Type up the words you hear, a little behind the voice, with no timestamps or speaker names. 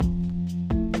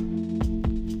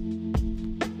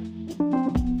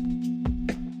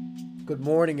Good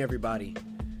morning, everybody.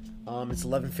 It's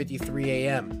 11:53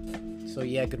 a.m. So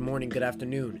yeah, good morning, good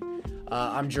afternoon.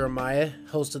 I'm Jeremiah,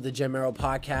 host of the Gem Arrow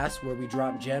podcast, where we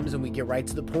drop gems and we get right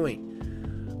to the point.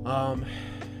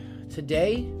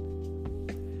 Today,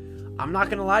 I'm not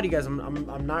gonna lie to you guys.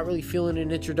 I'm not really feeling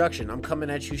an introduction. I'm coming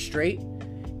at you straight,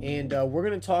 and we're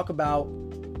gonna talk about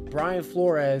Brian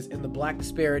Flores and the black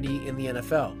disparity in the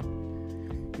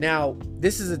NFL. Now,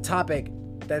 this is a topic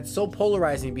that's so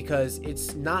polarizing because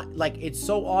it's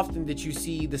so often that you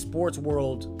see the sports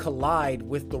world collide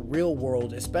with the real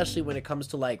world, especially when it comes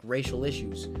to like racial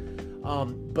issues.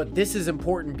 But this is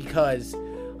important because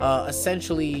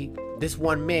essentially this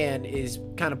one man is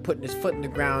kind of putting his foot in the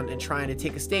ground and trying to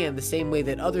take a stand the same way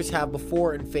that others have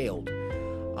before and failed.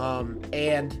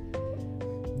 And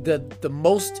the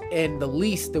most and the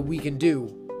least that we can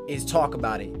do is talk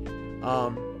about it.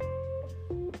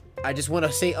 I just want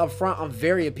to say up front, I'm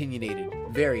very opinionated.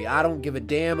 I don't give a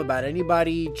damn about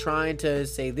anybody trying to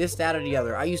say this, that, or the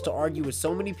other. I used to argue with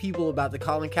so many people about the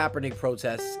Colin Kaepernick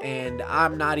protests, and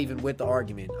I'm not even with the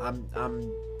argument.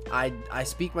 I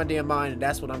speak my damn mind, and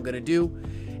that's what I'm going to do,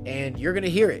 and you're going to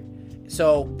hear it.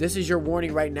 So this is your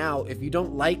warning right now. If you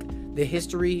don't like the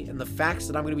history and the facts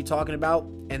that I'm going to be talking about,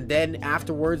 and then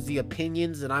afterwards the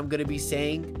opinions that I'm going to be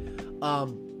saying,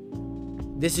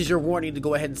 this is your warning to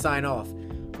go ahead and sign off.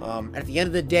 At the end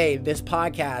of the day, this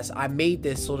podcast, I made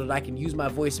this so that I can use my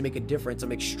voice to make a difference.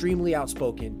 I'm extremely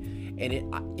outspoken, and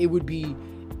it would be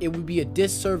a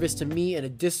disservice to me and a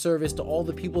disservice to all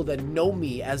the people that know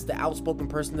me as the outspoken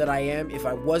person that I am if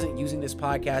I wasn't using this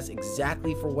podcast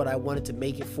exactly for what I wanted to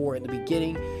make it for in the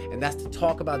beginning, and that's to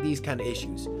talk about these kind of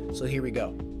issues. So here we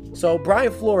go. So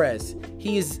Brian Flores,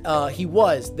 he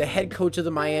was the head coach of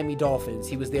the Miami Dolphins.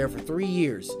 He was there for 3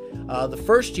 years. The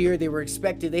first year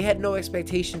they had no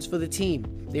expectations for the team.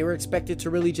 They were expected to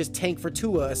really just tank for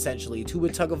Tua, essentially. Tua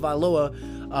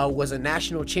Tagovailoa was a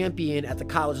national champion at the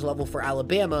college level for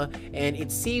Alabama, and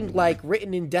it seemed like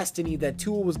written in destiny that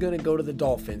Tua was going to go to the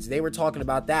Dolphins. They were talking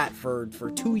about that for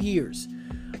 2 years.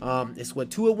 It's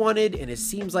what Tua wanted, and it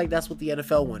seems like that's what the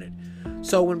NFL wanted.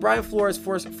 So when Brian Flores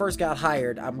first got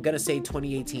hired, I'm going to say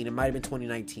 2018, it might have been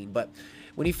 2019, but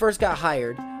when he first got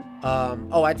hired,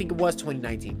 I think it was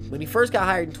 2019. When he first got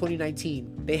hired in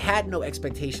 2019, they had no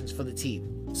expectations for the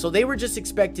team. So they were just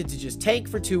expected to just tank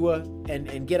for Tua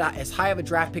and get as high of a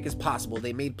draft pick as possible.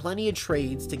 They made plenty of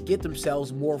trades to get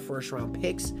themselves more first round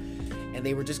picks, and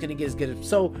they were just going to get as good as.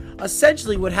 So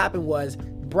essentially what happened was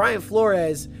Brian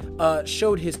Flores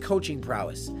showed his coaching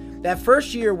prowess. That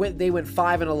first year they went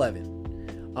 5-11.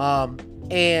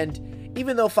 And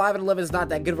even though 5-11 is not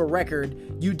that good of a record,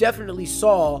 you definitely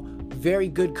saw very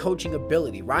good coaching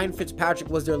ability. Ryan Fitzpatrick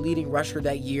was their leading rusher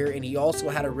that year, and he also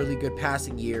had a really good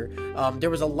passing year. There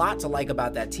was a lot to like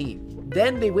about that team.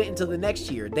 Then they went into the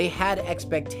next year. They had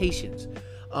expectations.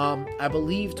 I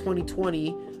believe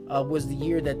 2020 was the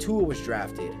year that Tua was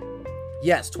drafted.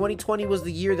 Yes, 2020 was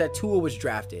the year that Tua was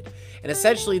drafted. And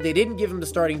essentially, they didn't give him the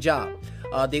starting job.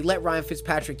 They let Ryan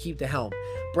Fitzpatrick keep the helm.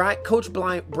 Coach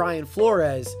Brian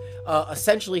Flores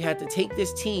essentially had to take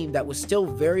this team that was still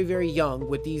very, very young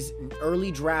with these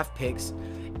early draft picks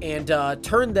and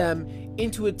turn them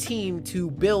into a team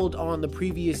to build on the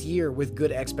previous year with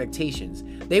good expectations.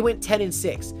 They went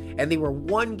 10-6, and they were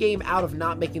one game out of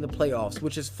not making the playoffs,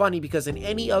 which is funny because in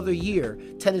any other year,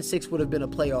 10-6 would have been a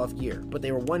playoff year, but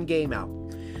they were one game out.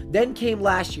 Then came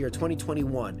last year,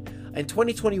 2021. In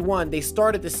 2021, they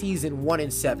started the season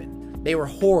 1-7. They were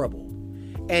horrible.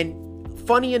 And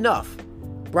funny enough,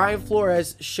 Brian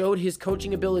Flores showed his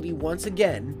coaching ability once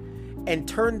again and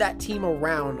turned that team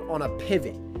around on a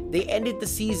pivot. They ended the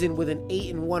season with an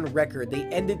 8-1 record. They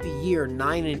ended the year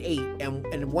 9-8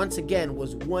 and once again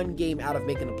was one game out of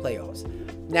making the playoffs.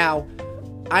 Now,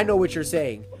 I know what you're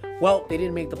saying. Well, they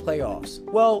didn't make the playoffs.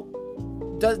 Well,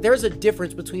 there's a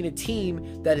difference between a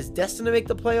team that is destined to make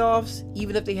the playoffs,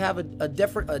 even if they have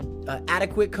a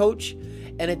adequate coach,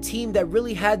 and a team that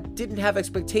really didn't have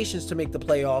expectations to make the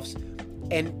playoffs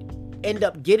and end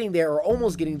up getting there or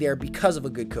almost getting there because of a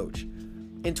good coach.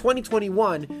 In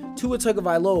 2021, Tua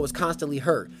Tagovailoa was constantly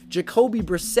hurt. Jacoby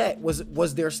Brissett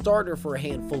was their starter for a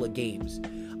handful of games.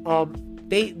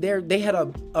 They had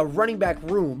a running back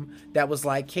room that was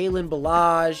like Kalen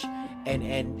Ballage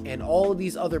and all of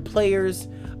these other players.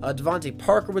 Devontae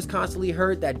Parker was constantly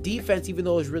hurt. That defense, even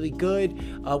though it was really good,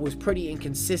 was pretty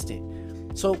inconsistent.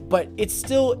 So, but it's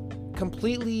still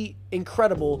completely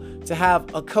incredible to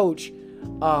have a coach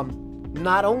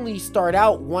not only start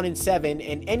out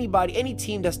 1-7, and any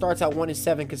team that starts out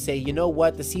 1-7 could say, you know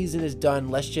what, the season is done.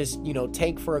 Let's just,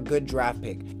 tank for a good draft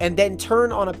pick, and then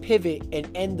turn on a pivot and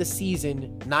end the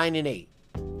season 9-8.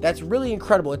 That's really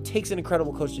incredible. It takes an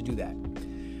incredible coach to do that.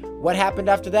 What happened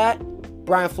after that?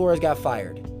 Brian Flores got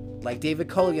fired. Like David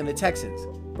Culley and the Texans.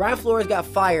 Brian Flores got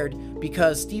fired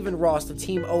because Stephen Ross, the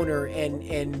team owner,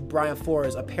 and Brian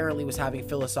Flores apparently was having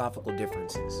philosophical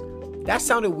differences. That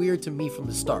sounded weird to me from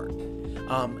the start.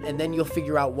 And then you'll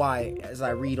figure out why as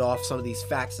I read off some of these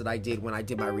facts that I did when I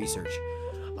did my research.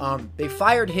 They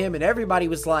fired him and everybody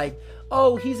was like,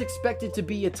 oh, he's expected to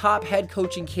be a top head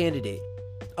coaching candidate.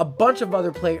 A bunch of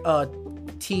other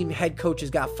team head coaches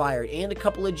got fired and a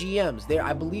couple of GMs.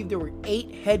 I believe there were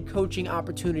 8 head coaching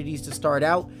opportunities to start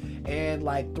out and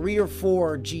like 3 or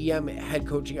 4 GM head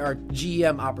coaching or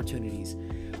GM opportunities.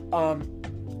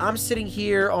 I'm sitting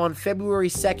here on February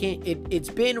 2nd. It's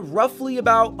been roughly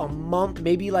about a month,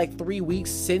 maybe like 3 weeks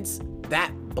since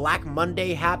that Black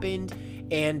Monday happened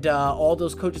and all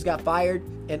those coaches got fired.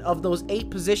 And of those 8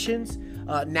 positions,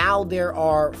 now there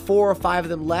are 4 or 5 of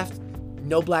them left.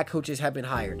 No black coaches have been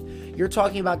hired. You're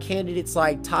talking about candidates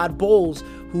like Todd Bowles,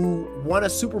 who won a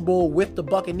Super Bowl with the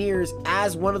Buccaneers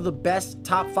as one of the best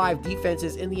top 5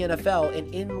 defenses in the NFL.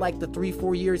 And in like the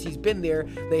 3-4 years he's been there,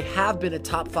 they have been a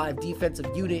top 5 defensive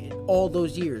unit in all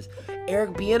those years.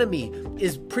 Eric Bieniemy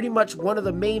is pretty much one of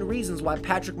the main reasons why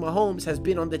Patrick Mahomes has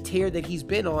been on the tear that he's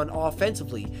been on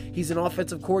offensively. He's an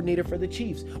offensive coordinator for the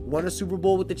Chiefs, won a Super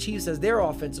Bowl with the Chiefs as their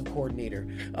offensive coordinator.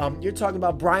 You're talking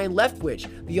about Brian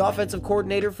Leftwich, the offensive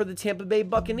coordinator for the Tampa Bay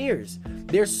Buccaneers.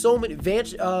 There's so many.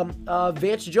 Vance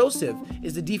Joseph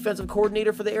is the defensive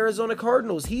coordinator for the Arizona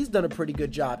Cardinals. He's done a pretty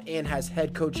good job and has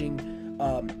head coaching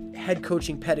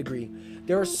pedigree.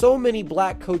 There are so many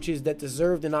black coaches that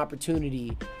deserved an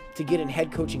opportunity to get a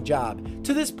head coaching job.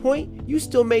 To this point, you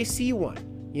still may see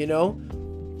one, you know?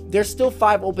 There's still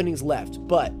 5 openings left,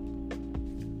 but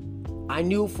I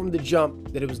knew from the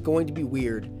jump that it was going to be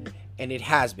weird, and it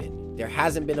has been. There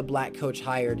hasn't been a black coach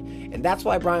hired, and that's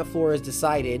why Brian Flores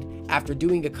decided, after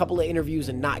doing a couple of interviews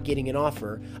and not getting an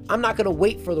offer, I'm not going to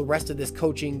wait for the rest of this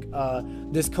coaching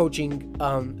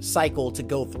cycle to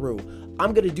go through.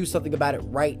 I'm going to do something about it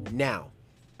right now.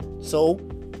 So,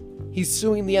 he's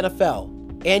suing the NFL.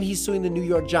 And he's suing the New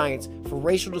York Giants for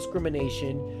racial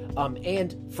discrimination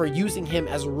and for using him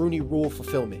as a Rooney Rule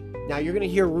fulfillment. Now, you're going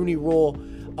to hear Rooney Rule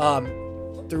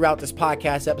throughout this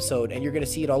podcast episode, and you're going to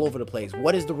see it all over the place.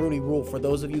 What is the Rooney Rule for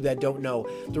those of you that don't know?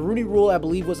 The Rooney Rule, I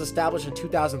believe, was established in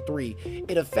 2003.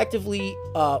 It effectively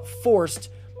forced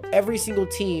every single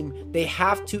team, they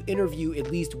have to interview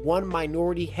at least one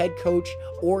minority head coach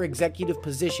or executive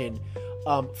position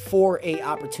for a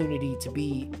opportunity to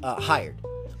be hired.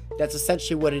 That's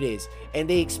essentially what it is. And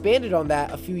they expanded on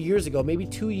that a few years ago, maybe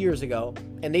 2 years ago.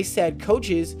 And they said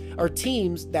coaches or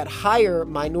teams that hire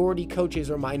minority coaches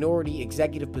or minority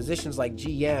executive positions like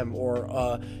GM or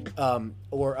I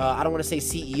don't want to say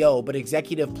CEO, but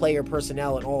executive player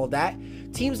personnel and all of that.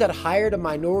 Teams that hired a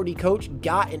minority coach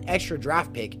got an extra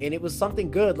draft pick. And it was something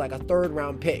good like a 3rd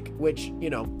round pick, which, you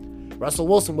know, Russell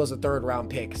Wilson was a 3rd round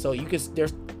pick. So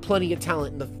there's plenty of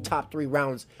talent in the top 3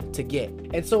 rounds to get.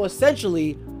 And so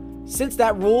essentially, since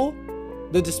that rule,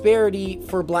 the disparity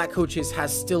for black coaches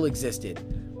has still existed.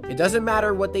 It doesn't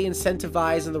matter what they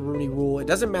incentivize in the Rooney Rule. It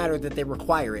doesn't matter that they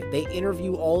require it. They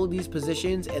interview all of these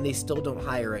positions and they still don't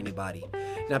hire anybody.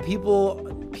 Now,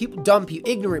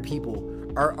 ignorant people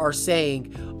are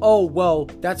saying, oh, well,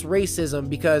 that's racism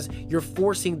because you're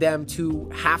forcing them to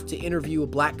have to interview a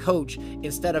black coach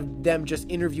instead of them just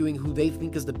interviewing who they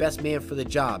think is the best man for the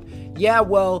job. Yeah,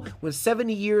 well, when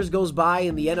 70 years goes by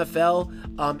in the NFL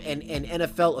and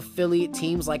NFL affiliate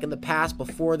teams like in the past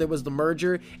before there was the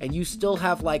merger, and you still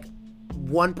have like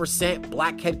 1%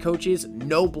 black head coaches,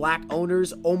 no black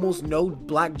owners, almost no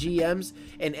black GMs,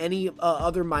 and any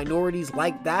other minorities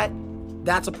like that,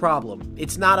 that's a problem.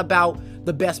 It's not about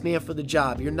the best man for the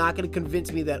job. You're not going to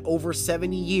convince me that over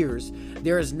 70 years,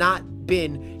 there has not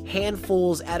been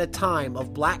handfuls at a time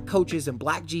of black coaches and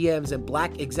black GMs and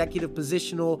black executive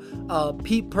positional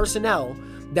personnel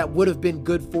that would have been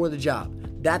good for the job.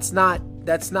 That's not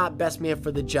best man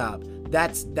for the job.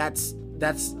 That's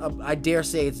I dare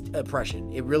say it's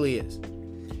oppression. It really is.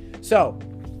 So,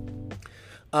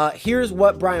 here's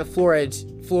what Brian Flores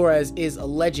is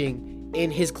alleging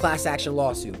in his class action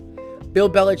lawsuit. Bill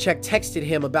Belichick texted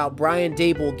him about Brian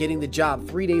Daboll getting the job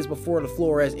 3 days before the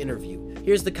Flores interview.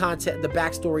 Here's the content, the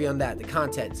backstory on that, the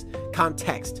context.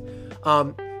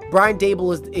 Brian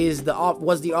Daboll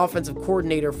was the offensive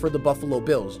coordinator for the Buffalo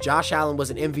Bills. Josh Allen was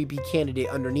an MVP candidate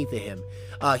underneath of him.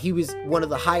 He was one of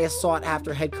the highest sought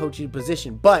after head coaching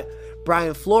position, but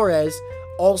Brian Flores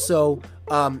also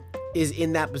is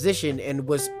in that position and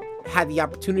had the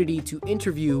opportunity to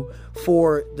interview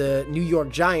for the New York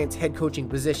Giants head coaching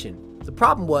position. The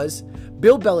problem was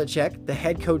Bill Belichick, the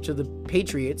head coach of the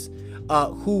Patriots,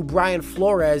 who Brian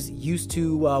Flores used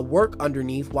to work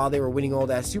underneath while they were winning all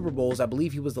that Super Bowls. I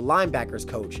believe he was the linebackers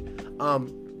coach.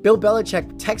 Bill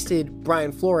Belichick texted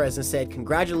Brian Flores and said,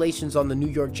 "Congratulations on the New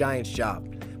York Giants job."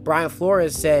 Brian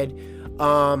Flores said,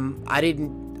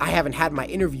 I haven't had my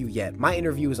interview yet. My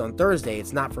interview is on Thursday.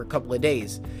 It's not for a couple of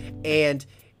days. And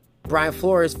Brian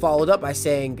Flores followed up by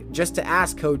saying, "Just to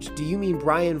ask, Coach, do you mean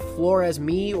Brian Flores,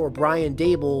 me, or Brian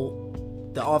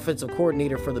Dable, the offensive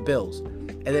coordinator for the Bills?"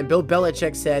 And then Bill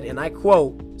Belichick said, and I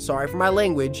quote, sorry for my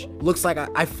language, "Looks like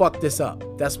I fucked this up."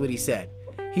 That's what he said.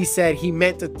 He said he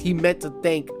meant to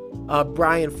thank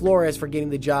Brian Flores for getting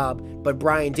the job, but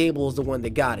Brian Dable is the one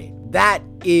that got it. That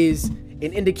is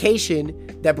an indication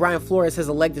that Brian Flores has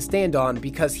a leg to stand on,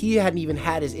 because he hadn't even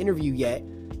had his interview yet,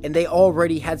 and they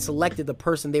already had selected the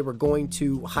person they were going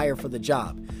to hire for the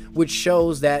job, which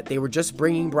shows that they were just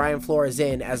bringing Brian Flores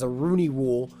in as a Rooney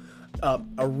Rule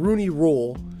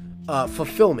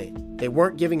fulfillment. They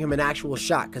weren't giving him an actual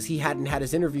shot because he hadn't had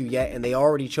his interview yet, and they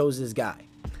already chose his guy.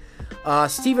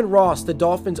 Stephen Ross, the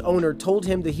Dolphins owner, told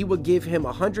him that he would give him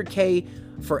 $100K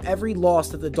for every loss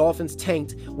that the Dolphins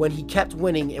tanked when he kept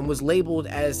winning and was labeled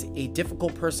as a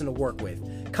difficult person to work with.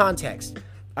 Context: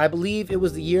 I believe it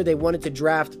was the year they wanted to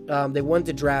draft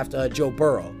Joe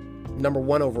Burrow, number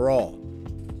 1 overall.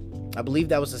 I believe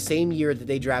that was the same year that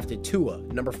they drafted Tua,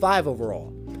 number 5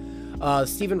 overall.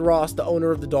 Stephen Ross, the owner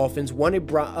of the Dolphins, wanted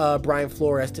Brian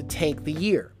Flores to tank the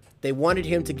year. They wanted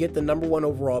him to get the number 1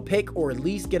 overall pick, or at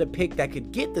least get a pick that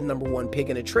could get the number 1 pick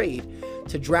in a trade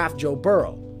to draft Joe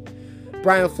Burrow.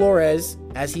 Brian Flores,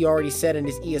 as he already said in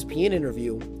his ESPN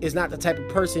interview, is not the type of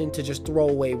person to just throw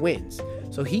away wins.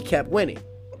 So he kept winning.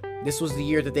 This was the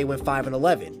year that they went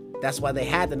 5-11. That's why they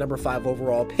had the number 5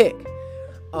 overall pick.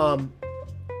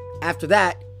 After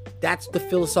that, that's the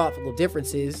philosophical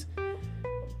differences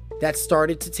that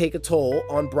started to take a toll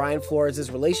on Brian Flores'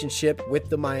 relationship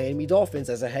with the Miami Dolphins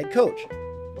as a head coach.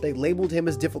 They labeled him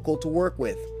as difficult to work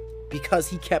with because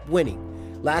he kept winning.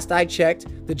 Last I checked,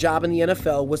 the job in the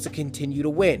NFL was to continue to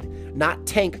win, not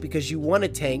tank because you want to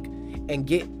tank and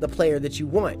get the player that you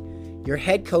want. Your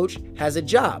head coach has a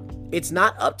job. It's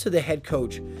not up to the head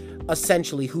coach,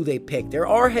 essentially, who they pick. There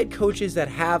are head coaches that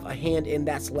have a hand in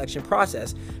that selection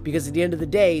process because at the end of the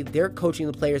day, they're coaching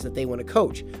the players that they want to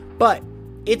coach. But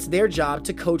it's their job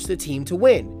to coach the team to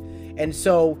win. And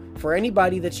so for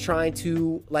anybody that's trying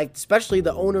to, especially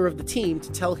the owner of the team,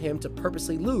 to tell him to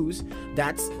purposely lose,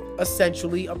 that's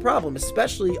essentially a problem,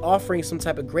 especially offering some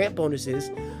type of grant bonuses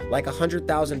like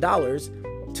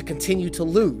 $100,000 to continue to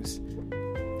lose.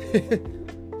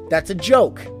 That's a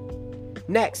joke.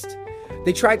 Next,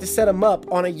 they tried to set him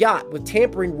up on a yacht with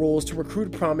tampering rules to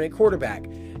recruit a prominent quarterback.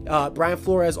 Brian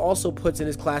Flores also puts in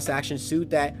his class action suit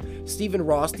that Stephen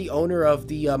Ross, the owner of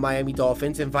the Miami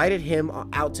Dolphins, invited him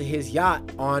out to his yacht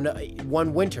on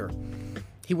one winter.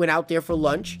 He went out there for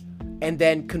lunch, and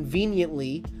then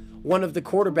conveniently, one of the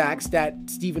quarterbacks that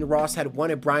Stephen Ross had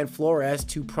wanted Brian Flores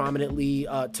to prominently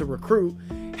to recruit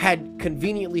had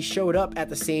conveniently showed up at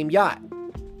the same yacht.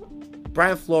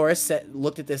 Brian Flores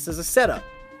looked at this as a setup.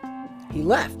 He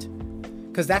left.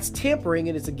 Because that's tampering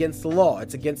and it's against the law.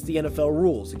 It's against the NFL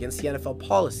rules, against the NFL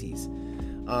policies.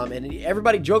 And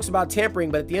everybody jokes about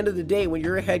tampering, but at the end of the day, when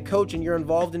you're a head coach and you're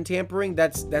involved in tampering,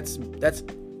 that's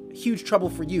huge trouble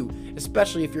for you,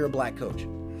 especially if you're a black coach.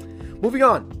 Moving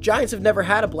on, Giants have never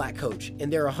had a black coach in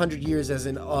their 100 years as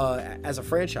a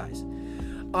franchise.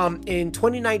 In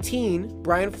 2019,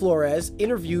 Brian Flores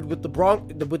interviewed with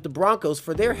the Broncos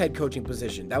for their head coaching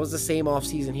position. That was the same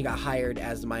offseason he got hired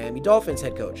as the Miami Dolphins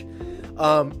head coach.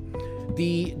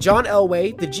 The John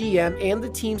Elway, the GM, and the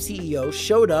team CEO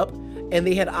showed up, and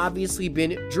they had obviously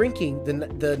been drinking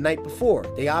the night before.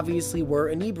 They obviously were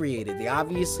inebriated. They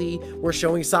obviously were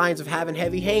showing signs of having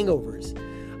heavy hangovers.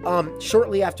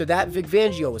 Shortly after that, Vic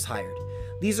Fangio was hired.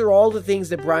 These are all the things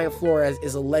that Brian Flores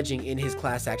is alleging in his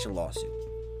class action lawsuit.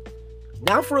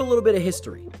 Now for a little bit of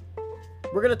history.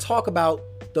 We're going to talk about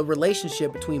the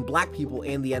relationship between black people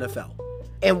and the NFL.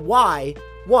 And why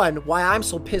I'm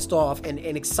so pissed off and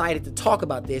excited to talk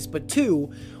about this, but 2,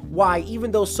 why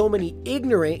even though so many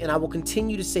ignorant, and I will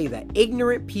continue to say that,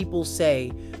 ignorant people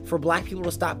say for black people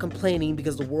to stop complaining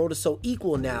because the world is so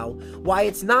equal now, why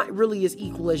it's not really as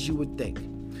equal as you would think.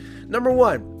 Number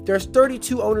 1, there's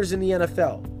 32 owners in the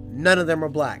NFL. None of them are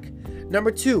black. Number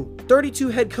 2, 32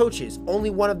 head coaches. Only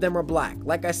one of them are black.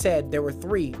 Like I said, there were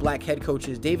 3 black head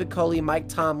coaches: David Culley, Mike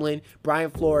Tomlin, Brian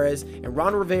Flores, and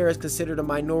Ron Rivera is considered a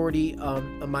minority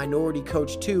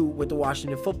coach too with the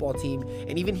Washington football team,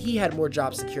 and even he had more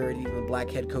job security than black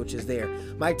head coaches there.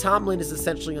 Mike Tomlin is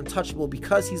essentially untouchable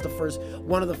because he's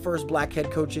one of the first black head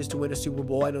coaches to win a Super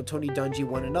Bowl. I know Tony Dungy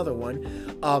won another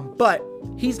one, but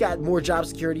he's got more job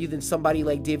security than somebody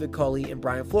like David Culley and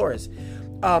Brian Flores.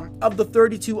 Of the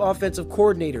 32 offensive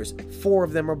coordinators, 4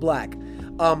 of them are black.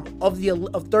 Of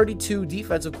 32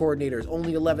 defensive coordinators,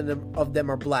 only 11 of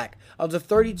them are black. Of the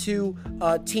 32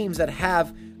 teams that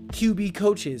have QB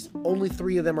coaches, only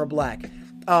 3 of them are black.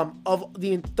 Of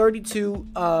the 32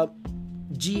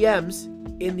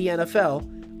 GMs in the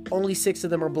NFL, only 6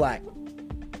 of them are black.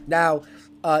 Now,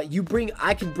 I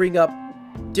can bring up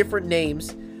different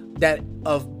names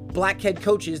of black head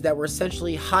coaches that were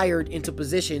essentially hired into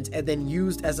positions and then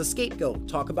used as a scapegoat.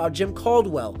 Talk about Jim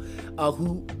Caldwell,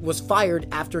 who was fired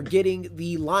after getting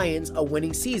the Lions a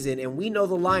winning season, and we know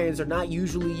the Lions are not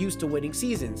usually used to winning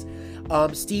seasons.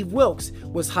 Steve Wilkes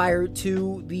was hired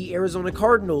to the Arizona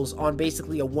Cardinals on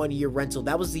basically a 1-year rental.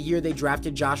 That was the year they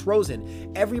drafted Josh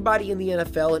Rosen. Everybody in the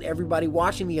NFL and everybody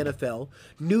watching the NFL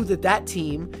knew that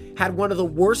team had one of the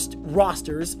worst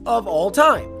rosters of all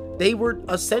time. They were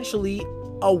essentially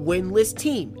a winless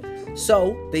team,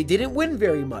 so they didn't win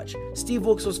very much. Steve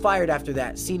Wilkes was fired after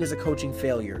that, seen as a coaching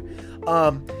failure.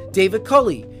 David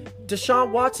Culley, Deshaun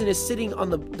Watson is sitting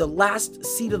on the last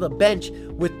seat of the bench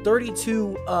with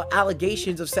 32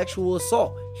 allegations of sexual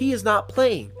assault. He is not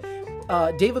playing.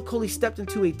 David Culley stepped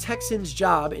into a Texans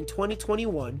job in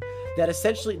 2021 that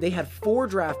essentially they had 4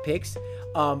 draft picks,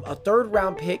 a 3rd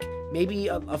round pick, maybe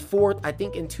a 4th, I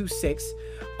think, in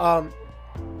 2-6.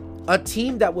 A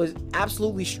team that was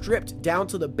absolutely stripped down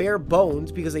to the bare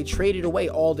bones because they traded away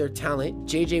all their talent.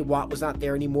 J.J. Watt was not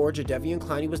there anymore. Jadeveon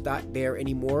Clowney was not there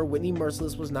anymore. Whitney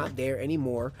Merciless was not there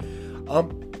anymore.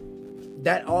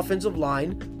 That offensive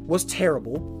line was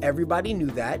terrible. Everybody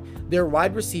knew that. Their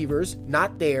wide receivers,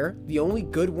 not there. The only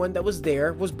good one that was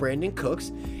there was Brandon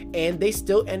Cooks, and they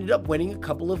still ended up winning a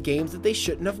couple of games that they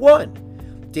shouldn't have won.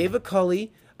 David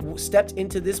Culley stepped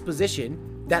into this position.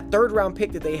 That 3rd round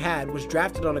pick that they had was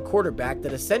drafted on a quarterback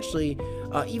that essentially,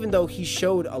 even though he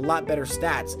showed a lot better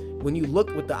stats, when you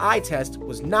look with the eye test,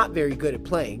 was not very good at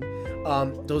playing.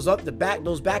 Those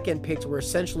back end picks were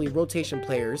essentially rotation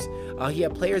players. He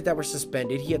had players that were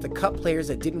suspended. He had to cut players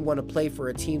that didn't want to play for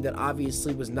a team that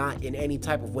obviously was not in any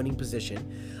type of winning position.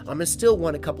 And still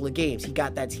won a couple of games. He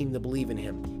got that team to believe in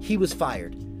him. He was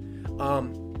fired.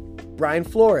 Brian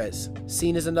Flores,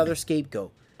 seen as another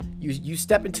scapegoat. You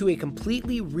step into a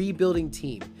completely rebuilding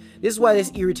team. This is why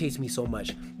this irritates me so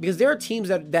much, because there are teams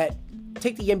that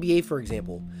take the NBA, for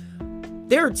example.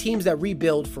 There are teams that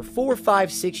rebuild for 4,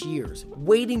 5, 6 years,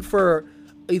 waiting for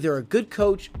either a good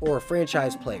coach or a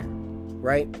franchise player,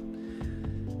 right?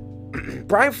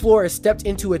 Brian Flores stepped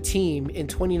into a team in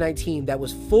 2019 that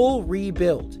was full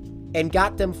rebuild and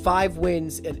got them 5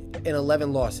 wins and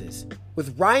 11 losses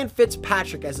with Ryan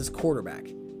Fitzpatrick as his quarterback.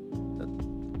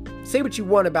 Say what you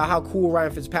want about how cool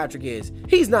Ryan Fitzpatrick is.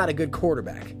 He's not a good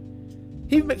quarterback.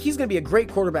 He's going to be a great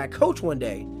quarterback coach one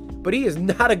day, but he is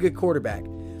not a good quarterback.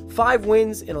 5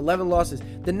 wins and 11 losses.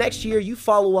 The next year, you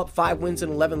follow up 5 wins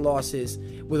and 11 losses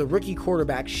with a rookie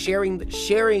quarterback, sharing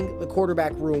the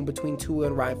quarterback room between Tua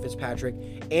and Ryan Fitzpatrick,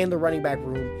 and the running back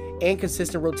room, and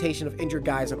consistent rotation of injured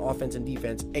guys on offense and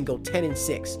defense, and go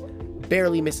 10-6,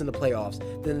 barely missing the playoffs.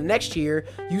 Then the next year,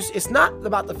 it's not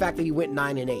about the fact that he went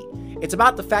 9-8. It's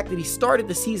about the fact that he started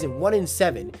the season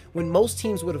 1-7, when most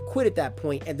teams would have quit at that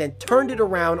point, and then turned it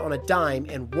around on a dime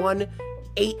and won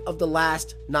 8 of the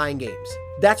last 9 games.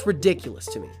 That's ridiculous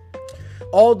to me.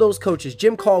 All those coaches,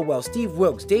 Jim Caldwell, Steve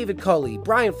Wilkes, David Culley,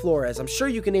 Brian Flores, I'm sure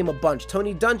you can name a bunch.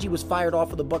 Tony Dungy was fired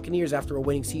off of the Buccaneers after a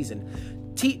winning season.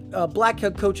 Black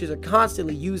head coaches are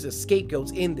constantly used as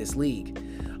scapegoats in this league.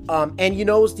 And you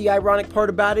know what's the ironic part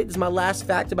about it? This is my last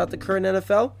fact about the current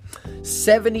NFL.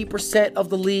 70% of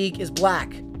the league is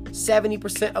black.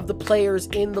 70% of the players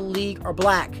in the league are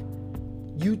black.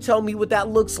 You tell me what that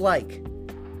looks like.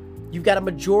 You've got a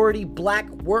majority black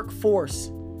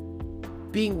workforce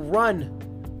being run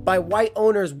by white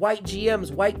owners, white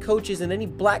GMs, white coaches, and any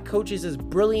black coaches as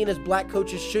brilliant as black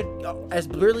coaches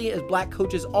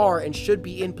are and should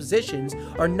be in positions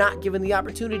are not given the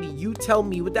opportunity. You tell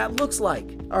me what that looks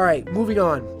like. All right, moving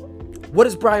on. What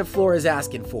is Brian Flores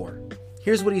asking for?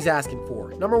 Here's what he's asking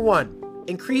for. Number 1,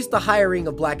 increase the hiring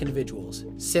of black individuals.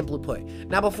 Simply put.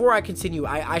 Now, before I continue,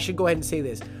 I should go ahead and say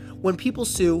this. When people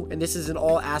sue, and this is in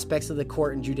all aspects of the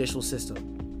court and judicial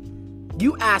system,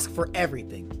 you ask for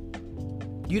everything.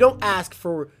 You don't ask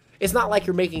for It's not like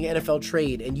you're making an NFL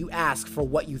trade and you ask for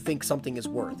what you think something is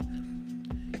worth.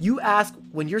 You ask,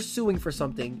 when you're suing for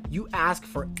something, you ask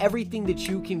for everything that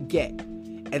you can get.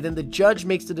 And then the judge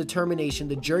makes the determination,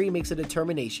 the jury makes a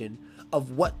determination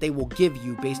of what they will give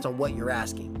you based on what you're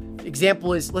asking.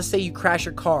 Example is, let's say you crash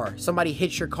your car, somebody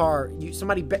hits your car,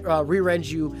 somebody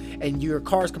rear-ends you, and your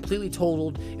car is completely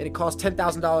totaled, and it costs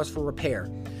 $10,000 for repair.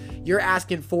 You're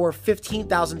asking for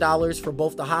 $15,000 for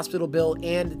both the hospital bill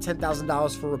and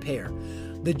 $10,000 for repair.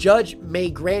 The judge may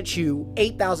grant you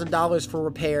 $8,000 for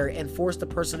repair and force the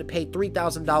person to pay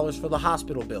 $3,000 for the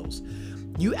hospital bills.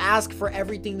 You ask for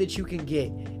everything that you can get,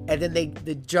 and then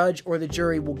the judge or the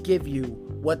jury will give you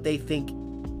what they think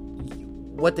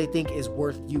is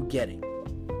worth you getting.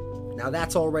 Now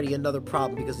that's already another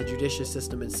problem because the judicial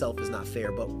system itself is not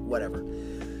fair, but whatever.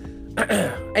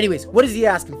 Anyways, what is he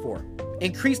asking for?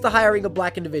 Increase the hiring of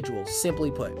black individuals, simply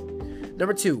put.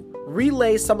 Number 2,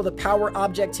 relay some of the power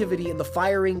objectivity in the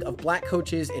firing of black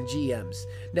coaches and GMs.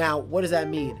 Now, what does that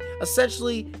mean?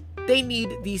 Essentially, they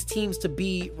need these teams to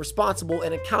be responsible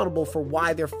and accountable for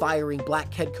why they're firing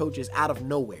black head coaches out of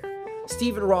nowhere.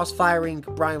 Stephen Ross firing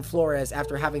Brian Flores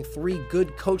after having 3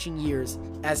 good coaching years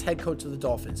as head coach of the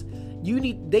Dolphins.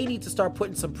 They need to start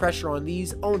putting some pressure on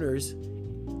these owners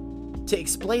to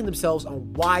explain themselves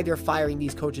on why they're firing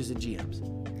these coaches and GMs.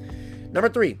 Number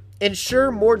 3,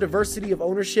 ensure more diversity of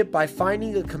ownership by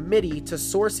finding a committee to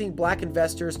sourcing black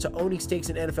investors to owning stakes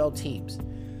in NFL teams.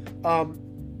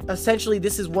 Essentially,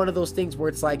 this is one of those things where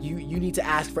it's like you need to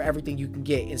ask for everything you can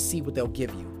get and see what they'll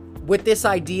give you. With this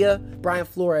idea, Brian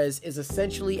Flores is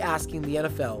essentially asking the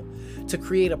NFL to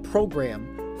create a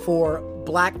program for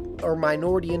black or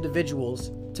minority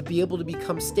individuals to be able to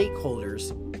become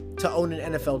stakeholders to own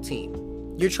an NFL team.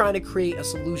 You're trying to create a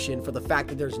solution for the fact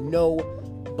that there's no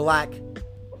black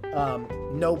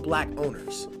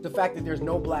owners. The fact that there's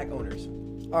no black owners.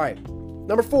 All right.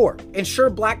 Number 4,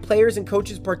 ensure black players and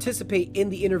coaches participate in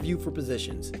the interview for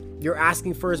positions. You're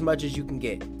asking for as much as you can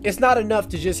get. It's not enough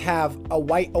to just have a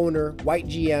white owner, white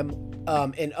GM,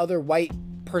 and other white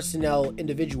personnel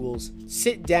individuals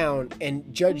sit down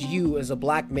and judge you as a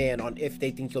black man on if they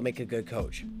think you'll make a good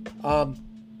coach.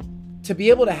 To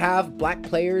be able to have black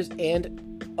players and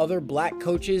other black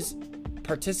coaches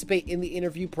participate in the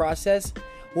interview process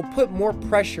will put more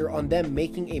pressure on them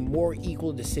making a more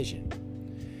equal decision.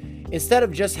 Instead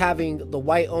of just having the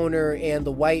white owner and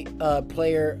the white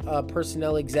player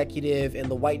personnel executive and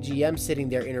the white GM sitting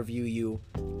there interview you,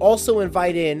 also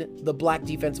invite in the black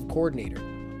defensive coordinator.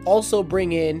 Also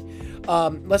bring in,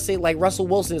 let's say like Russell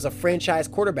Wilson is a franchise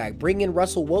quarterback. Bring in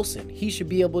Russell Wilson. He should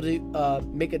be able to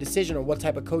make a decision on what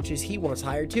type of coaches he wants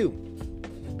hired too.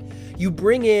 You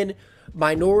bring in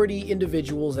minority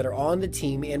individuals that are on the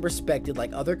team and respected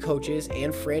like other coaches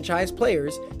and franchise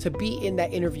players to be in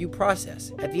that interview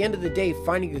process. At the end of the day,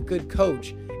 finding a good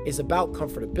coach is about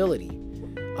comfortability.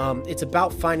 It's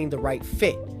about finding the right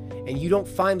fit. And you don't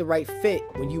find the right fit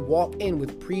when you walk in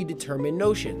with predetermined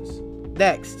notions.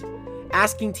 Next,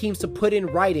 asking teams to put in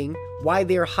writing why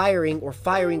they're hiring or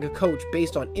firing a coach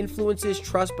based on influences,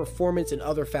 trust, performance, and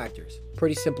other factors.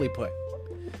 Pretty simply put.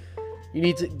 You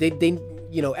need to,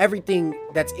 everything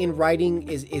that's in writing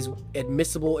is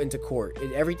admissible into court.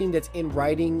 Everything that's in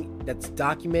writing that's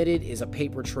documented is a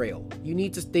paper trail. They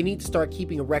need to start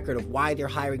keeping a record of why they're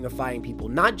hiring or firing people,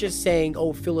 not just saying,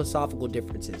 philosophical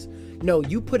differences. No,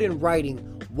 you put in writing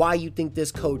why you think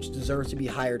this coach deserves to be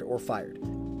hired or fired.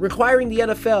 Requiring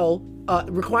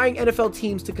NFL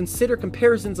teams to consider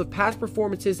comparisons of past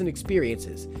performances and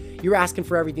experiences. You're asking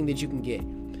for everything that you can get.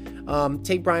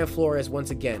 Take Brian Flores once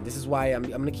again. This is why I'm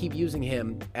going to keep using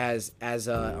him as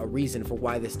a reason for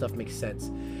why this stuff makes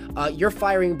sense. You're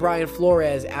firing Brian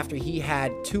Flores after he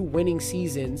had 2 winning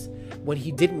seasons when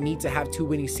he didn't need to have 2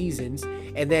 winning seasons,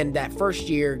 and then that first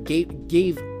year gave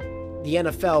the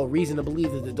NFL reason to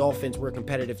believe that the Dolphins were a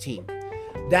competitive team.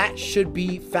 That should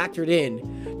be factored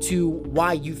in to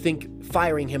why you think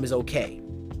firing him is okay.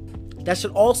 That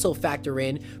should also factor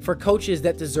in for coaches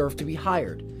that deserve to be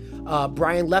hired.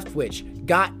 Brian Leftwich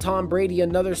got Tom Brady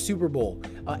another Super Bowl.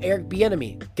 Eric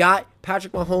Bieniemy got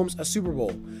Patrick Mahomes a Super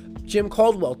Bowl. Jim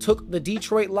Caldwell took the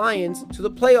Detroit Lions to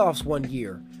the playoffs one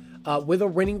year with a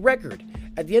winning record.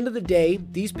 At the end of the day,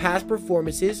 these past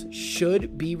performances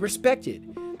should be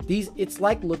respected. It's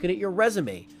like looking at your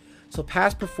resume. So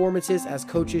past performances as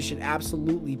coaches should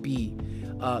absolutely be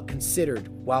considered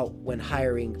when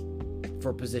hiring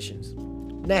for positions.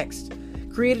 Next,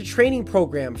 create a training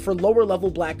program for lower level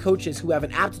black coaches who have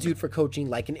an aptitude for coaching,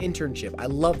 like an internship. I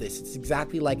love this. It's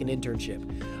exactly like an internship.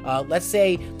 Let's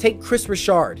say, take Chris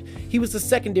Richard. He was the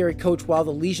secondary coach while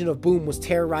the Legion of Boom was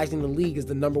terrorizing the league as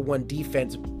the #1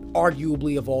 defense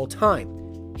arguably of all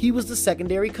time. He was the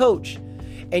secondary coach.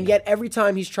 And yet every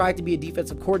time he's tried to be a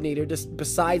defensive coordinator, just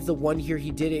besides the one year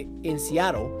he did it in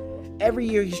Seattle, every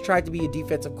year he's tried to be a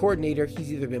defensive coordinator,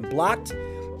 he's either been blocked,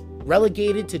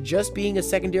 relegated to just being a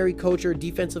secondary coach or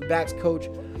defensive backs coach,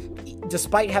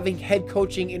 despite having head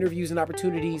coaching interviews and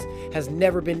opportunities, has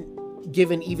never been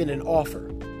given even an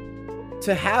offer.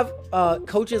 To have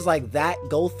coaches like that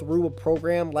go through a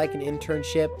program like an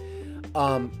internship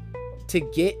to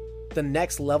get the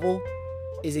next level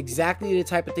is exactly the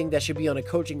type of thing that should be on a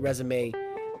coaching resume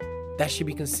that should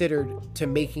be considered to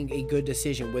making a good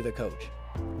decision with a coach.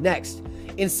 Next,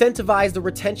 incentivize the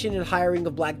retention and hiring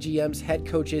of black GMs, head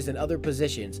coaches, and other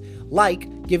positions,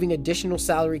 like giving additional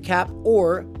salary cap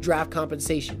or draft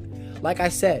compensation. Like I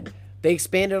said, they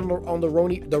expanded on the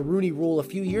Rooney Rule a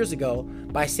few years ago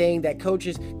by saying that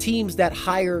teams that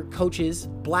hire coaches,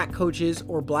 black coaches,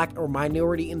 or black or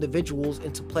minority individuals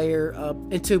into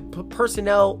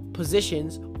personnel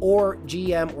positions or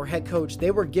GM or head coach,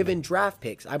 they were given draft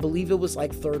picks. I believe it was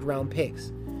like third-round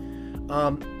picks.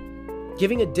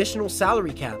 Giving additional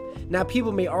salary cap. Now,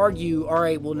 people may argue, all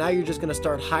right, well, now you're just going to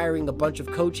start hiring a bunch of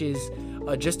coaches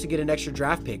just to get an extra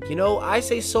draft pick. You know, I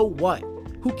say, so what?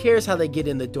 Who cares how they get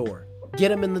in the door? Get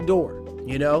them in the door,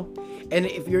 you know? And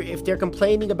if they're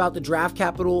complaining about the draft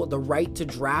capital, the right to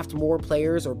draft more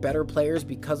players or better players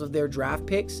because of their draft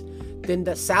picks, then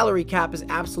the salary cap is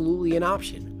absolutely an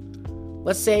option.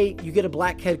 Let's say you get a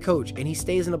black head coach and he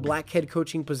stays in a black head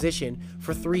coaching position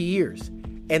for 3 years,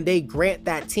 and they grant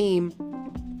that team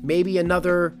maybe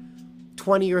another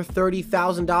 $20,000 or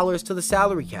 $30,000 to the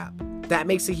salary cap. That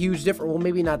makes a huge difference. Well,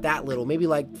 maybe not that little, maybe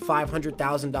like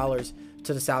 $500,000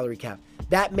 to the salary cap.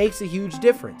 That makes a huge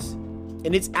difference.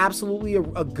 And it's absolutely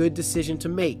a good decision to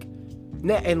make.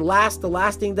 And the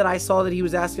last thing that I saw that he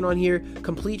was asking on here,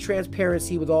 complete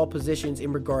transparency with all positions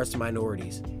in regards to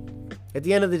minorities. At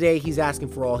the end of the day, he's asking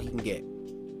for all he can get.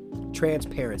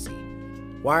 Transparency.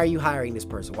 Why are you hiring this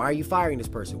person? Why are you firing this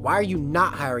person? Why are you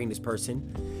not hiring this person?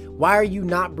 Why are you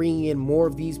not bringing in more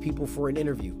of these people for an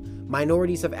interview?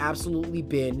 Minorities have absolutely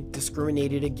been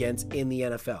discriminated against in the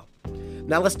NFL.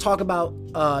 Now let's talk about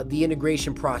the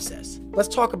integration process. Let's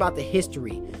talk about the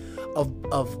history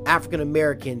of African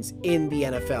Americans in the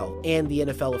NFL and the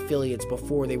NFL affiliates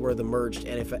before they were the merged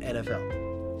NFL.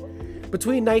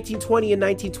 Between 1920 and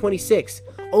 1926,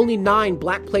 only 9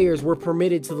 black players were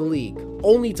permitted to the league,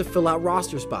 only to fill out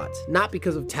roster spots. Not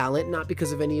because of talent, not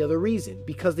because of any other reason,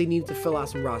 because they needed to fill out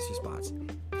some roster spots.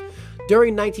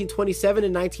 During 1927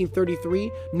 and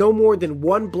 1933, no more than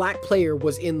 1 black player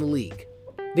was in the league.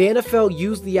 The NFL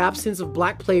used the absence of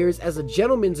black players as a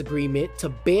gentleman's agreement to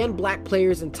ban black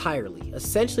players entirely.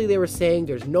 Essentially, they were saying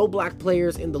there's no black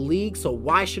players in the league, so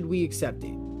why should we accept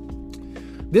it?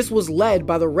 This was led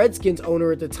by the Redskins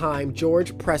owner at the time,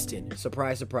 George Preston.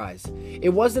 Surprise, surprise. It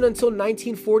wasn't until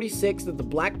 1946 that the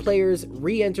black players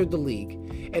re-entered the league,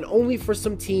 and only for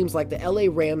some teams like the LA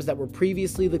Rams that were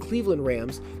previously the Cleveland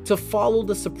Rams to follow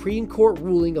the Supreme Court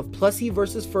ruling of Plessy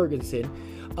versus Ferguson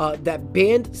that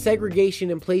banned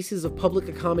segregation in places of public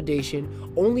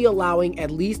accommodation, only allowing at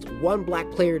least 1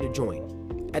 black player to join.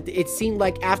 It seemed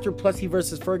like after Plessy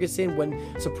versus Ferguson,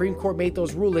 when Supreme Court made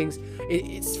those rulings,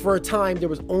 it's for a time there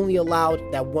was only allowed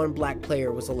that 1 black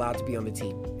player was allowed to be on the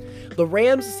team. The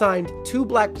Rams signed 2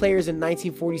 black players in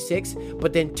 1946,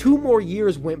 but then 2 more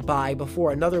years went by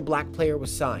before another black player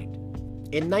was signed.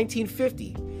 In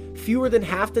 1950, fewer than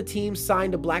half the team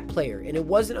signed a black player, and it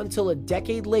wasn't until a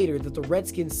decade later that the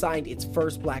Redskins signed its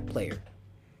first black player.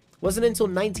 It wasn't until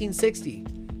 1960.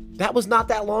 That was not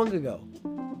that long ago.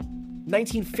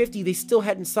 1950, they still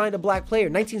hadn't signed a black player.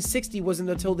 1960 wasn't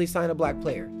until they signed a black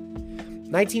player.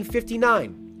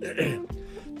 1959,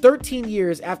 13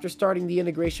 years after starting the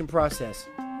integration process,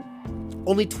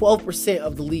 only 12%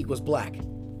 of the league was black.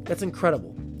 That's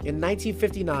incredible. In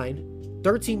 1959,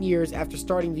 13 years after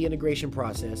starting the integration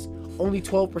process, only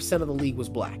 12% of the league was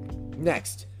black.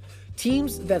 Next,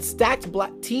 teams stacked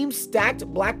black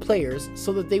players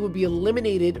so that they would be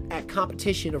eliminated at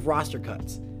competition of roster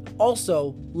cuts.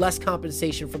 Also, less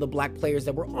compensation for the black players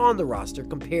that were on the roster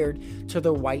compared to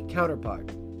their white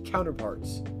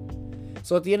counterparts.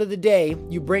 So at the end of the day,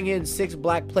 you bring in 6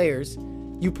 black players,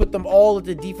 you put them all at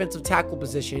the defensive tackle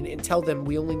position and tell them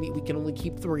we can only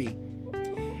keep 3.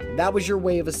 And that was your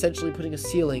way of essentially putting a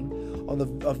ceiling on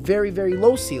a very, very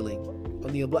low ceiling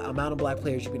on the amount of black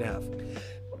players you can have.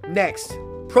 Next,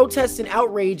 protests and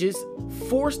outrages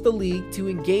forced the league to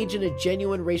engage in a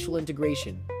genuine racial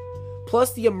integration.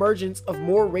 Plus the emergence of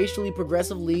more racially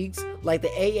progressive leagues like the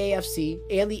AAFC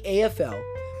and the AFL,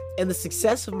 and the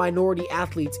success of minority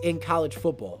athletes in college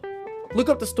football. Look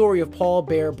up the story of Paul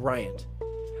Bear Bryant.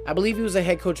 I believe he was a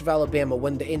head coach of Alabama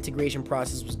when the integration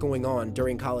process was going on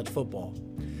during college football.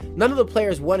 None of the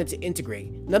players wanted to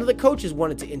integrate. None of the coaches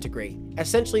wanted to integrate.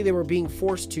 Essentially, they were being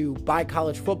forced to by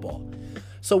college football.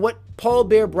 So what Paul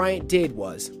Bear Bryant did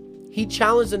was he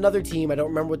challenged another team. I don't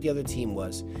remember what the other team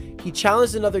was. He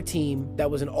challenged another team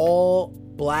that was an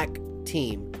all-black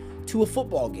team to a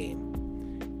football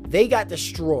game. They got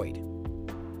destroyed.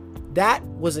 That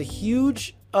was a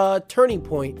huge turning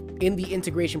point in the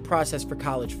integration process for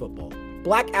college football.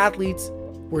 Black athletes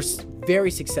were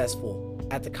very successful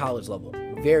at the college level.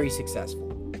 Very successful.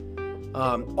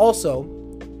 Also,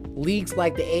 leagues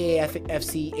like the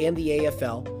AAFC and the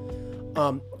AFL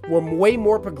were way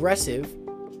more progressive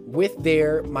with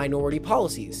their minority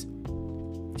policies.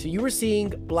 So you were seeing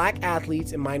black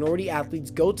athletes and minority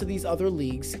athletes go to these other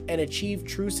leagues and achieve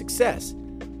true success.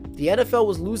 The NFL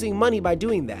was losing money by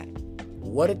doing that.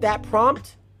 What did that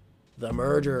prompt? The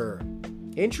merger.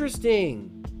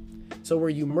 Interesting. So were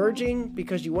you merging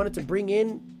because you wanted to bring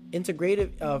in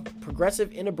progressive,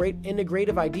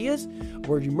 integrative ideas?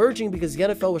 Were you merging because the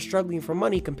NFL was struggling for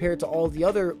money compared to all the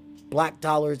other black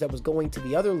dollars that was going to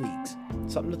the other leagues?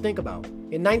 Something to think about.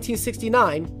 In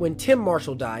 1969, when Tim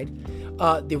Marshall died,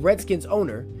 the Redskins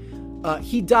owner,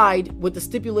 he died with the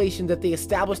stipulation that they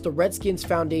established the Redskins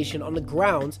Foundation on the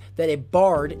grounds that it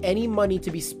barred any money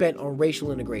to be spent on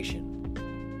racial integration.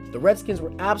 The Redskins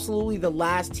were absolutely the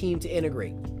last team to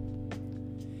integrate.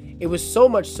 It was so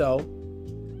much so,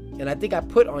 and I think I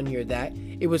put on here that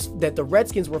it was that the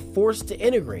Redskins were forced to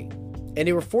integrate. And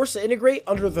they were forced to integrate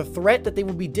under the threat that they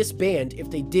would be disbanded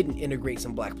if they didn't integrate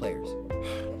some black players.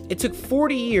 It took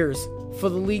 40 years for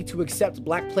the league to accept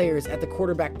black players at the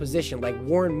quarterback position like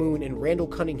Warren Moon and Randall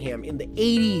Cunningham in the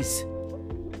 80s.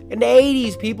 In the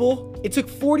 80s, people. It took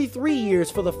 43 years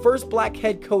for the first black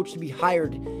head coach to be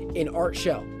hired in Art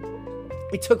Shell.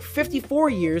 It took 54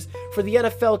 years for the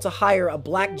NFL to hire a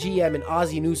black GM in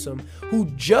Ozzie Newsome, who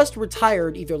just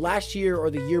retired either last year or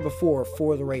the year before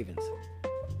for the Ravens.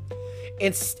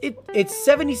 It's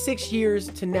 76 years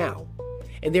to now,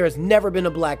 and there has never been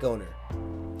a black owner.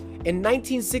 In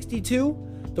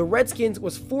 1962, the Redskins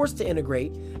was forced to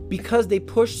integrate because they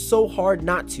pushed so hard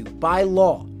not to, by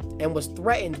law, and was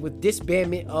threatened with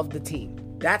disbandment of the team.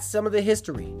 That's some of the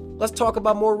history. Let's talk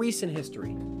about more recent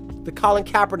history. The Colin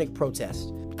Kaepernick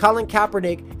protest. Colin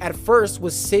Kaepernick at first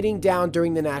was sitting down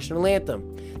during the national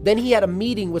anthem. Then he had a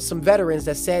meeting with some veterans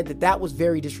that said that was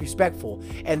very disrespectful.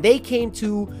 And they came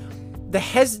to the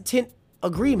hesitant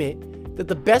agreement that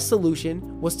the best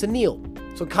solution was to kneel.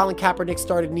 So Colin Kaepernick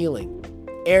started kneeling.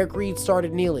 Eric Reed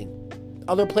started kneeling.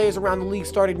 Other players around the league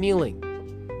started kneeling.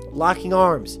 Locking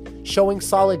arms, showing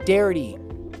solidarity,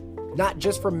 not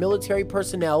just for military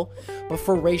personnel, but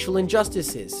for racial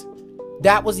injustices.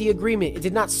 That was the agreement. It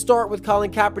did not start with Colin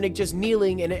Kaepernick just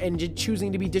kneeling and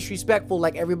choosing to be disrespectful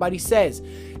like everybody says.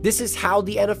 This is how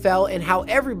the NFL and how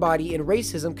everybody in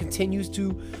racism continues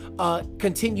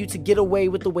to get away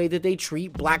with the way that they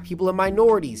treat black people and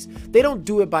minorities. They don't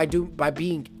do it by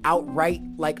being outright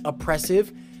like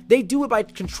oppressive. They do it by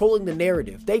controlling the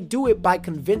narrative. They do it by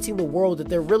convincing the world that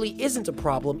there really isn't a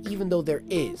problem, even though there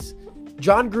is.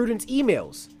 John Gruden's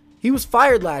emails. He was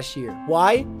fired last year.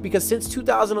 Why? Because since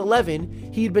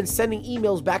 2011, he had been sending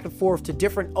emails back and forth to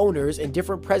different owners and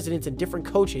different presidents and different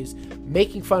coaches,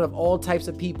 making fun of all types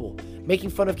of people, making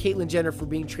fun of Caitlyn Jenner for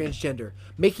being transgender,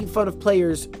 making fun of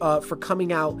players for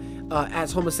coming out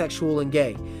as homosexual and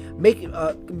gay,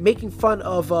 making fun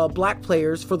of black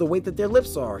players for the way that their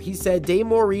lips are. He said Dame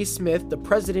Maurice Smith, the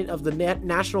president of the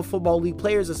National Football League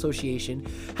Players Association,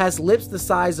 has lips the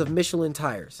size of Michelin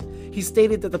tires. He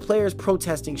stated that the players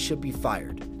protesting should be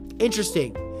fired.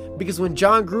 Interesting, because when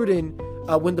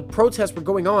when the protests were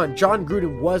going on, John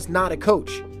Gruden was not a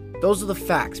coach. Those are the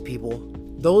facts, people.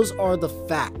 Those are the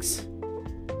facts.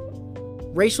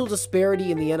 Racial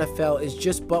disparity in the NFL is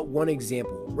just but one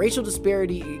example. Racial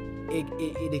disparity,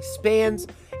 it expands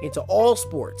into all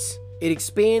sports. It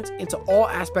expands into all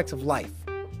aspects of life.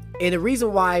 And the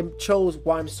reason why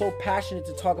I'm so passionate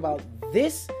to talk about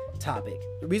this topic,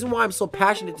 the reason why I'm so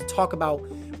passionate to talk about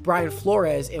Brian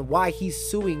Flores and why he's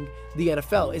suing the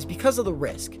NFL is because of the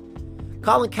risk.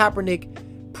 Colin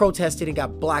Kaepernick protested and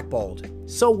got blackballed.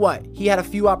 So what? He had a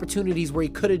few opportunities where he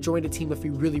could have joined a team if he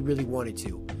really, really wanted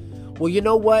to. Well, you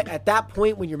know what? At that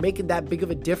point, when you're making that big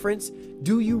of a difference,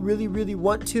 do you really, really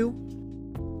want to?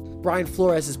 Brian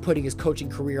Flores is putting his coaching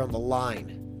career on the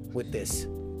line with this.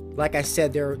 Like I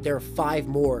said, there are five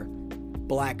more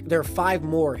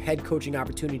head coaching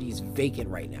opportunities vacant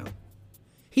right now.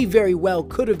 He very well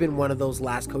could have been one of those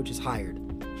last coaches hired.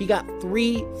 He got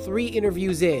three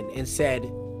interviews in and said,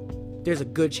 there's a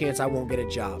good chance I won't get a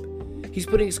job. He's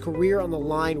putting his career on the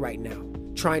line right now,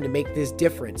 trying to make this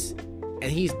difference.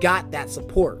 And he's got that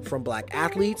support from black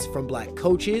athletes, from black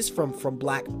coaches, from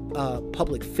black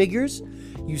public figures.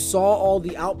 You saw all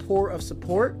the outpour of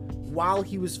support while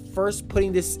he was first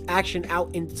putting this action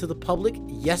out into the public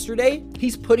yesterday.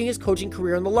 He's putting his coaching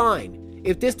career on the line.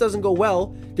 If this doesn't go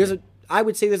well, I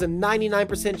would say there's a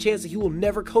 99% chance that he will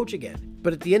never coach again.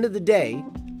 But at the end of the day,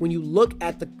 when you look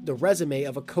at the resume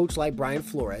of a coach like Brian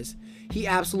Flores, he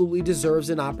absolutely deserves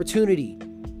an opportunity,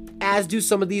 as do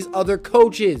some of these other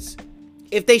coaches.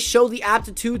 If they show the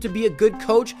aptitude to be a good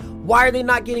coach, why are they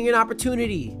not getting an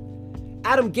opportunity?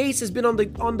 Adam Gase has been on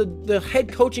the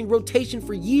head coaching rotation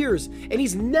for years, and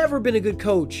he's never been a good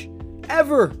coach,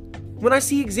 ever. When I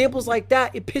see examples like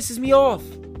that, it pisses me off.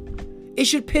 It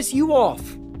should piss you off,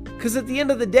 because at the end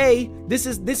of the day, this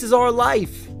is our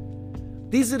life.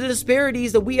 These are the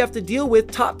disparities that we have to deal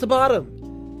with top to bottom.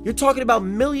 You're talking about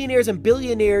millionaires and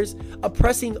billionaires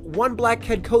oppressing one black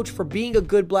head coach for being a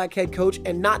good black head coach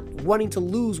and not wanting to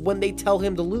lose when they tell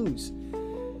him to lose.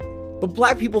 But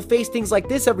black people face things like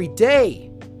this every day.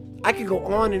 I could go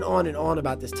on and on and on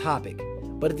about this topic.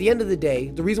 But at the end of the day,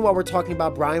 the reason why we're talking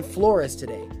about Brian Flores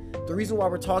today, the reason why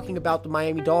we're talking about the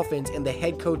Miami Dolphins and the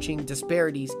head coaching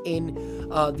disparities in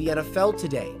the NFL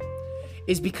today,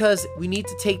 is because we need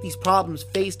to take these problems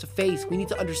face to face. We need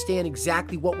to understand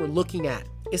exactly what we're looking at.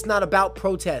 It's not about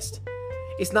protest.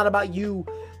 It's not about you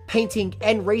painting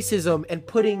end racism and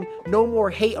putting no more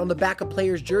hate on the back of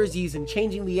players' jerseys and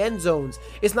changing the end zones.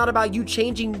 It's not about you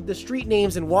changing the street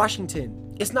names in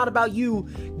Washington. It's not about you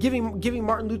giving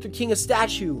Martin Luther King a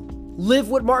statue. Live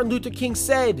what Martin Luther King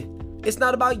said. It's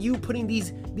not about you putting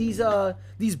these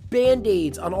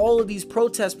band-aids on all of these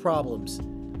protest problems.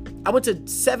 I went to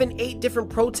 7-8 different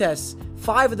protests,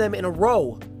 5 of them in a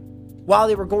row, while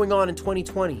they were going on in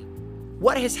 2020.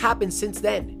 What has happened since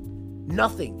then?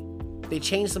 Nothing. They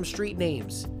changed some street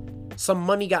names. Some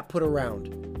money got put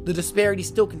around. The disparities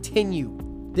still continue.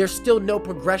 There's still no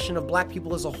progression of black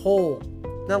people as a whole.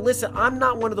 Now listen, I'm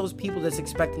not one of those people that's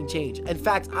expecting change. In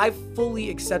fact, I've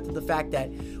fully accepted the fact that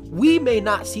we may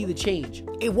not see the change.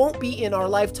 It won't be in our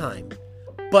lifetime.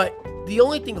 But the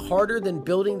only thing harder than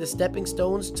building the stepping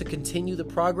stones to continue the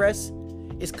progress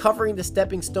is covering the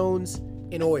stepping stones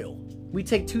in oil. We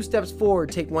take 2 steps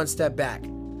forward, take 1 step back.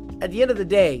 At the end of the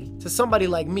day, to somebody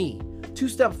like me, 2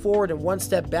 steps forward and 1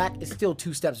 step back is still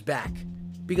 2 steps back,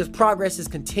 because progress is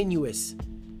continuous.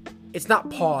 It's not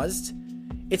paused.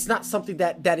 It's not something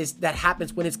that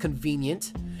happens when it's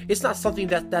convenient. It's not something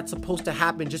that's supposed to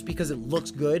happen just because it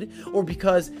looks good, or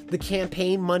because the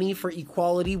campaign money for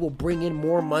equality will bring in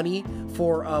more money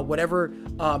for whatever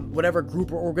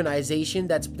group or organization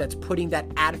that's putting that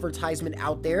advertisement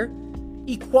out there.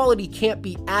 Equality can't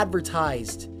be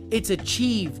advertised. It's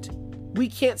achieved. We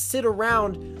can't sit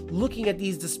around looking at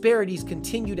these disparities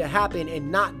continue to happen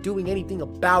and not doing anything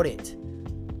about it.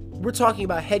 We're talking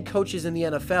about head coaches in the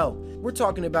NFL. We're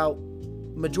talking about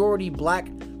majority black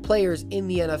players in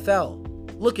the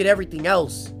NFL. Look at everything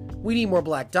else. We need more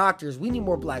black doctors. We need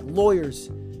more black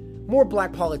lawyers. More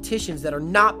black politicians that are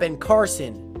not Ben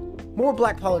Carson. More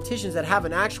black politicians that have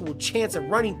an actual chance at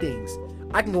running things.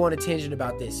 I can go on a tangent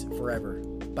about this forever,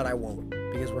 but I won't,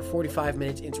 because we're 45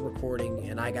 minutes into recording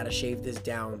and I gotta shave this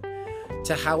down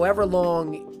to however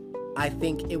long I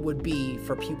think it would be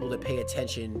for people to pay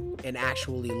attention and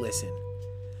actually listen.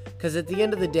 Because at the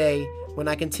end of the day, when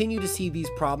I continue to see these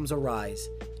problems arise,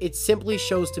 it simply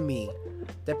shows to me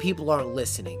that people aren't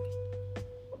listening.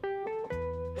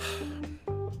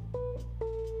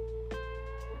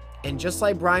 And just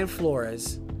like Brian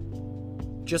Flores,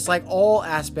 just like all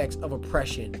aspects of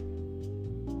oppression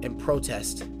and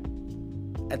protest,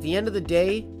 at the end of the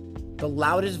day, the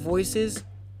loudest voices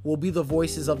will be the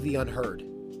voices of the unheard.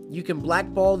 You can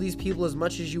blackball these people as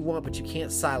much as you want, but you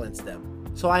can't silence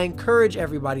them. So I encourage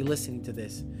everybody listening to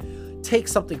this, take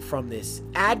something from this.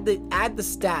 Add the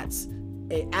stats,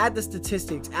 add the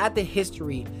statistics, add the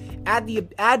history, add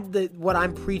the what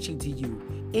I'm preaching to you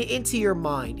into your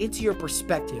mind, into your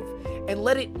perspective, and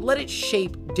let it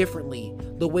shape differently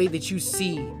the way that you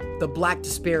see the black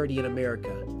disparity in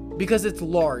America, because it's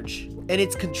large and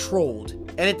it's controlled.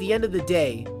 And at the end of the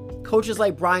day, coaches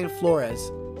like Brian Flores,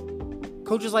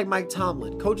 coaches like Mike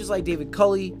Tomlin, coaches like David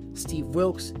Culley, Steve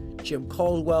Wilkes, Jim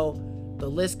Caldwell, the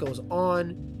list goes on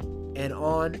and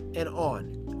on and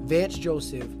on. Vance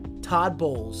Joseph, Todd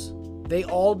Bowles, they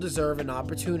all deserve an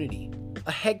opportunity.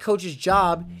 A head coach's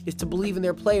job is to believe in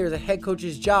their players. A head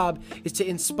coach's job is to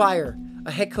inspire.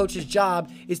 A head coach's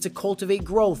job is to cultivate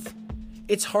growth.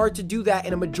 It's hard to do that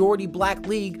in a majority black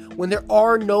league when there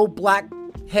are no black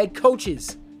head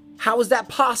coaches. How is that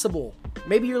possible?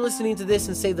 Maybe you're listening to this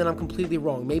and say that I'm completely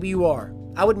wrong. Maybe you are.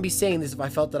 I wouldn't be saying this if I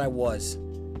felt that I was.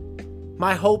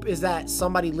 My hope is that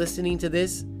somebody listening to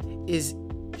this is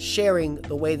sharing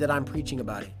the way that I'm preaching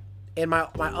about it. And my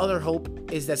other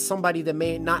hope is that somebody that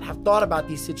may not have thought about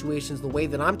these situations the way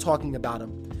that I'm talking about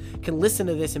them can listen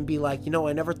to this and be like, you know,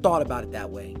 I never thought about it that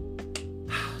way.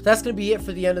 That's going to be it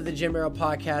for the End of the Gym Era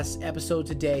podcast episode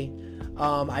today.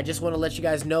 I just want to let you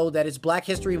guys know that it's Black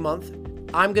History Month.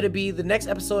 The next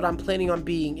episode I'm planning on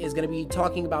being is going to be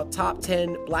talking about top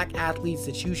 10 black athletes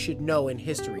that you should know in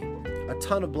history. A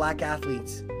ton of black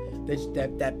athletes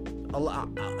that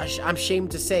I'm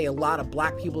ashamed to say a lot of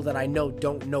black people that I know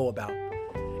don't know about.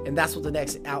 And that's what the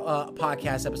next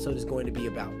podcast episode is going to be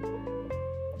about.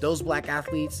 Those black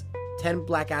athletes, 10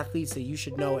 black athletes that you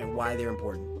should know and why they're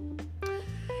important.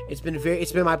 It's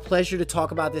been my pleasure to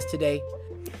talk about this today.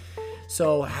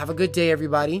 So have a good day,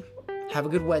 everybody. Have a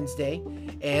good Wednesday,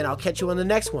 and I'll catch you on the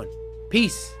next one.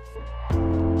 Peace.